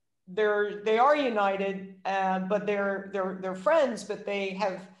they are united, but they're friends, but they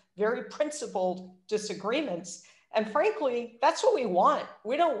have very principled disagreements. And frankly, that's what we want.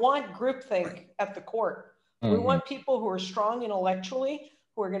 We don't want groupthink at the court. We want people who are strong intellectually,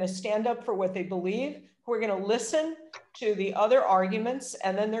 who are going to stand up for what they believe, who are going to listen to the other arguments,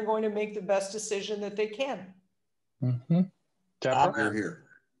 and then they're going to make the best decision that they can. Deborah? Here.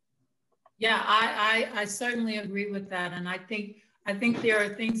 Yeah, I certainly agree with that. And I think there are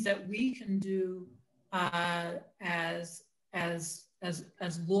things that we can do as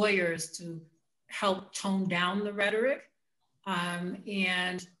lawyers to help tone down the rhetoric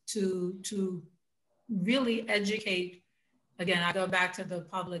and to really educate. Again, I go back to the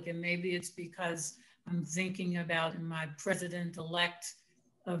public, and maybe it's because I'm thinking about in my president-elect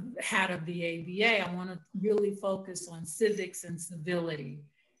hat of the ABA, I want to really focus on civics and civility.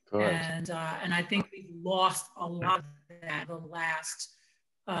 Good. And I think we've lost a lot of that the last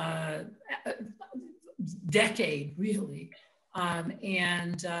decade, really,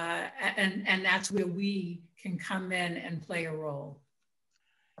 and that's where we can come in and play a role.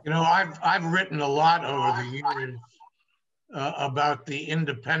 You know, I've written a lot over the years about the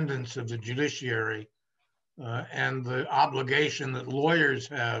independence of the judiciary and the obligation that lawyers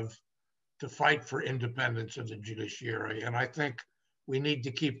have to fight for independence of the judiciary, and I think we need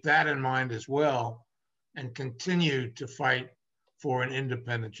to keep that in mind as well and continue to fight for an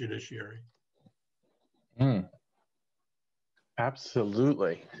independent judiciary.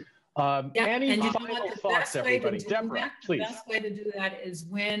 Absolutely. Any final thoughts, everybody? Deborah, please. The best way to do that is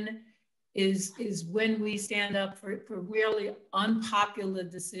when we stand up for really unpopular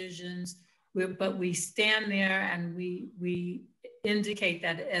decisions, but we stand there and we indicate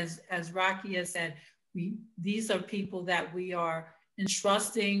that, as Rocky has said, these are people that we are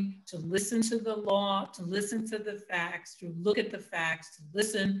entrusting to listen to the law, to listen to the facts, to look at the facts, to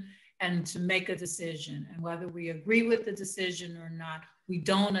listen and to make a decision. And whether we agree with the decision or not, we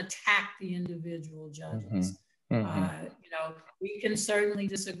don't attack the individual judges. You know, we can certainly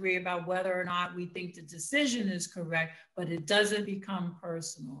disagree about whether or not we think the decision is correct, but it doesn't become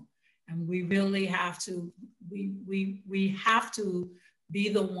personal. And we really have to, we have to be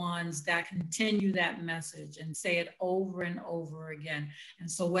the ones that continue that message and say it over and over again.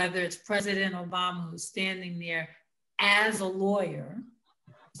 And so whether it's President Obama who's standing there as a lawyer,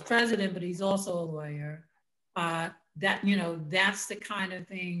 he's president, but he's also a lawyer, that, you know, that's the kind of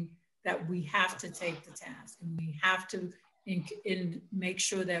thing that we have to take to task. And we have to make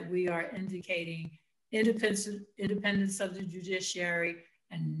sure that we are indicating independence of the judiciary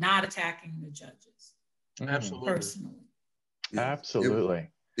and not attacking the judges. Absolutely. Personally. Yeah. Absolutely.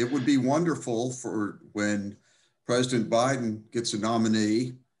 It would be wonderful for when President Biden gets a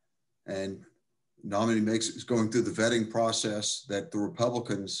nominee and nominee is going through the vetting process, that the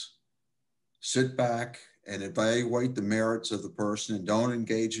Republicans sit back and evaluate the merits of the person and don't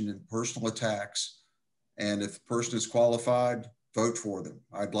engage in personal attacks. And if the person is qualified, vote for them.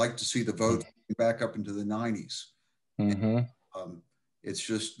 I'd like to see the vote back up into the 90s. It's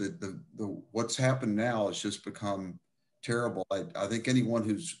just that what's happened now has just become terrible. I think anyone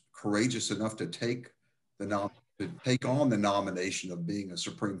who's courageous enough to take on the nomination of being a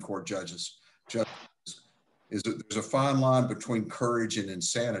Supreme Court there's a fine line between courage and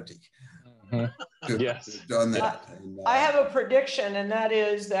insanity. Yes. have done that. I have a prediction, and that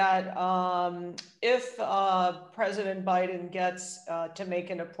is that if President Biden gets to make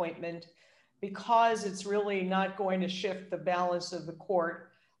an appointment, because it's really not going to shift the balance of the court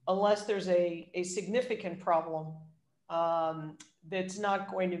unless there's a significant problem that's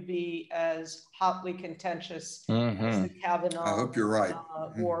not going to be as hotly contentious as the Kavanaugh I hope you're right.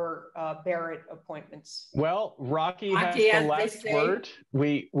 Or Barrett appointments. Well, Rocky has the last word.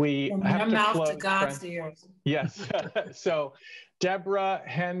 We have to close. To God's ears. Yes. So, Deborah,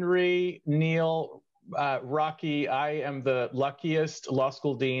 Henry, Neil, Rocky, I am the luckiest law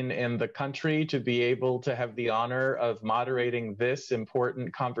school dean in the country to be able to have the honor of moderating this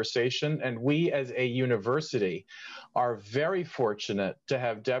important conversation. And we as a university are very fortunate to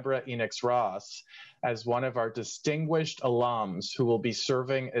have Deborah Enix Ross as one of our distinguished alums who will be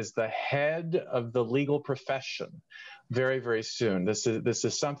serving as the head of the legal profession very, very soon. This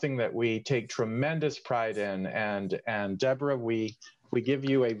is something that we take tremendous pride in. And Deborah, we give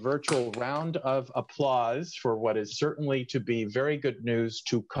you a virtual round of applause for what is certainly to be very good news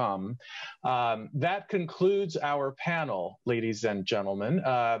to come. That concludes our panel, ladies and gentlemen.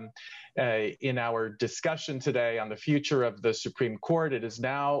 In our discussion today on the future of the Supreme Court, it is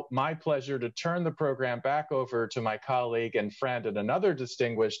now my pleasure to turn the program back over to my colleague and friend and another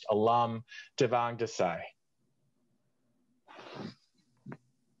distinguished alum, Devang Desai.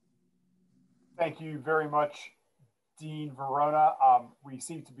 Thank you very much, Dean Verona. We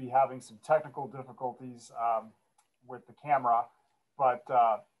seem to be having some technical difficulties with the camera, but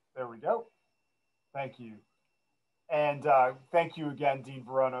there we go. Thank you. And thank you again, Dean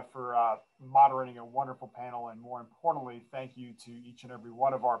Verona, for moderating a wonderful panel. And more importantly, thank you to each and every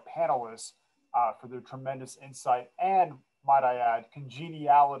one of our panelists for their tremendous insight and, might I add,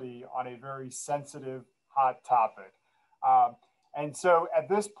 congeniality on a very sensitive, hot topic. And so at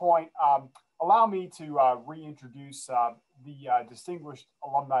this point, allow me to reintroduce the Distinguished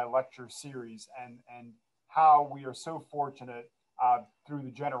Alumni Lecture Series and how we are so fortunate through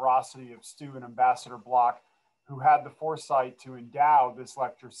the generosity of Stu and Ambassador Block, who had the foresight to endow this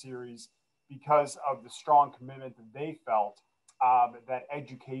lecture series because of the strong commitment that they felt that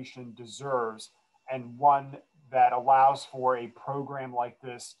education deserves, and one that allows for a program like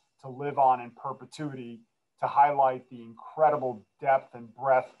this to live on in perpetuity, to highlight the incredible depth and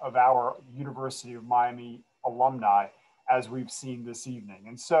breadth of our University of Miami alumni, as we've seen this evening.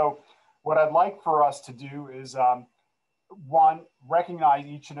 And so what I'd like for us to do is, one, recognize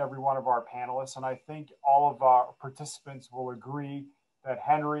each and every one of our panelists. And I think all of our participants will agree that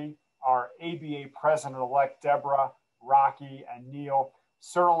Henry, our ABA President-elect Deborah, Rocky, and Neil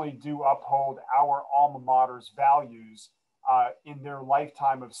certainly do uphold our alma mater's values in their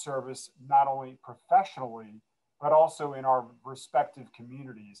lifetime of service, not only professionally, but also in our respective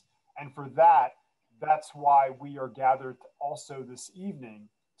communities. And for that, that's why we are gathered also this evening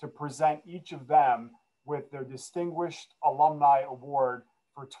to present each of them with their Distinguished Alumni Award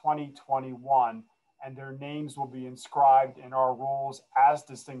for 2021. And their names will be inscribed in our roles as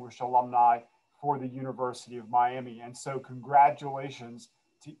Distinguished Alumni for the University of Miami. And so congratulations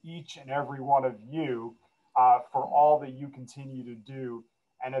to each and every one of you for all that you continue to do.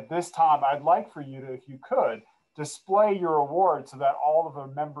 And at this time, I'd like for you to, if you could, display your award so that all of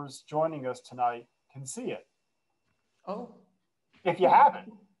the members joining us tonight can see it. Oh. If you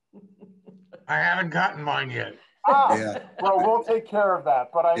haven't. I haven't gotten mine yet. Yeah. Well, we'll take care of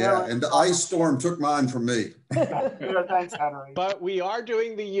that. But I know. Yeah, and the ice storm took mine from me. Yeah, thanks, Henry. But we are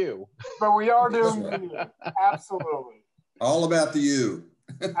doing the U. But we are doing the U. Absolutely. All about the U.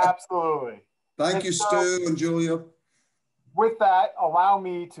 Absolutely. Thank you, Stu and Julia. With that, allow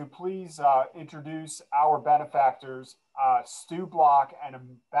me to please introduce our benefactors, Stu Block and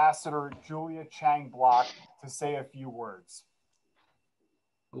Ambassador Julia Chang Block, to say a few words.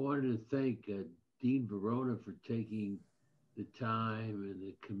 I wanted to thank Dean Verona for taking the time and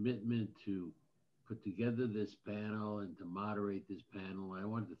the commitment to put together this panel and to moderate this panel. I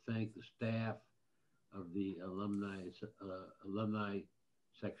wanted to thank the staff of the alumni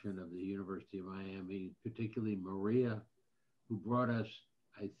section of the University of Miami, particularly Maria, who brought us,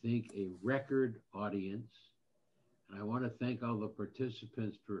 I think, a record audience. And I want to thank all the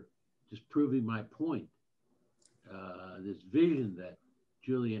participants for just proving my point, this vision that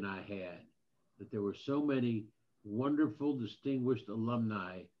Julie and I had, that there were so many wonderful, distinguished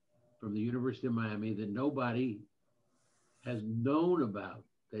alumni from the University of Miami that nobody has known about,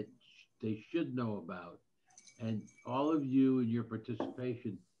 that they should know about. And all of you and your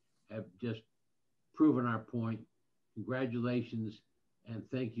participation have just proven our point. Congratulations, and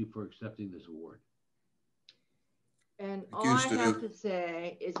thank you for accepting this award. And Thank all you, I Stu. have to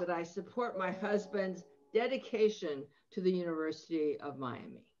say is that I support my husband's dedication to the University of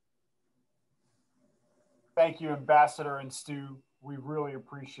Miami. Thank you, Ambassador and Stu. We really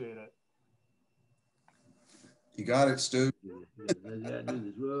appreciate it. You got it, Stu. Yeah, do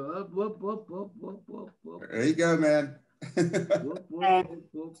this. Whoop, whoop, whoop, whoop, whoop, whoop, whoop. There you go, man. Whoop, whoop, And whoop,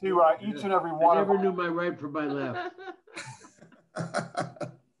 whoop, to whoop. each and every one I of never our, knew my right from my left.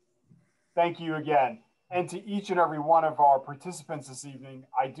 thank you again. And to each and every one of our participants this evening,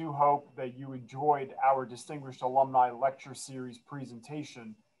 I do hope that you enjoyed our Distinguished Alumni Lecture Series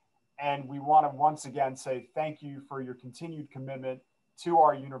presentation. And we want to once again say thank you for your continued commitment to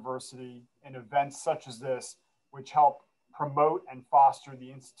our university in events such as this, which help promote and foster the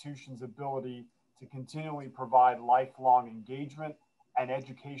institution's ability to continually provide lifelong engagement and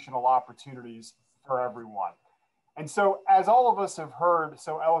educational opportunities for everyone. And so, as all of us have heard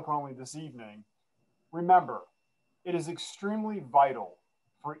so eloquently this evening, remember, it is extremely vital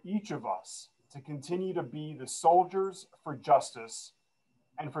for each of us to continue to be the soldiers for justice,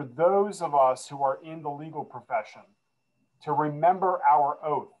 and for those of us who are in the legal profession to remember our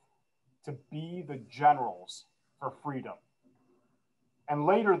oath to be the generals for freedom. And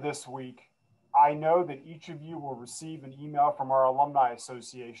later this week, I know that each of you will receive an email from our Alumni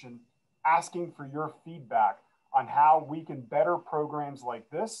Association asking for your feedback on how we can better programs like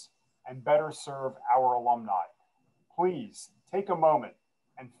this and better serve our alumni. Please take a moment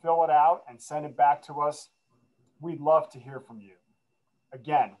and fill it out and send it back to us. We'd love to hear from you.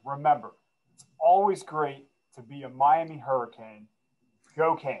 Again, remember, it's always great to be a Miami Hurricane.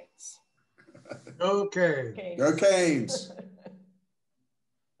 Go Canes. Okay. Go Canes.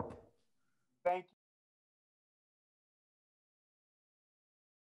 Thank you.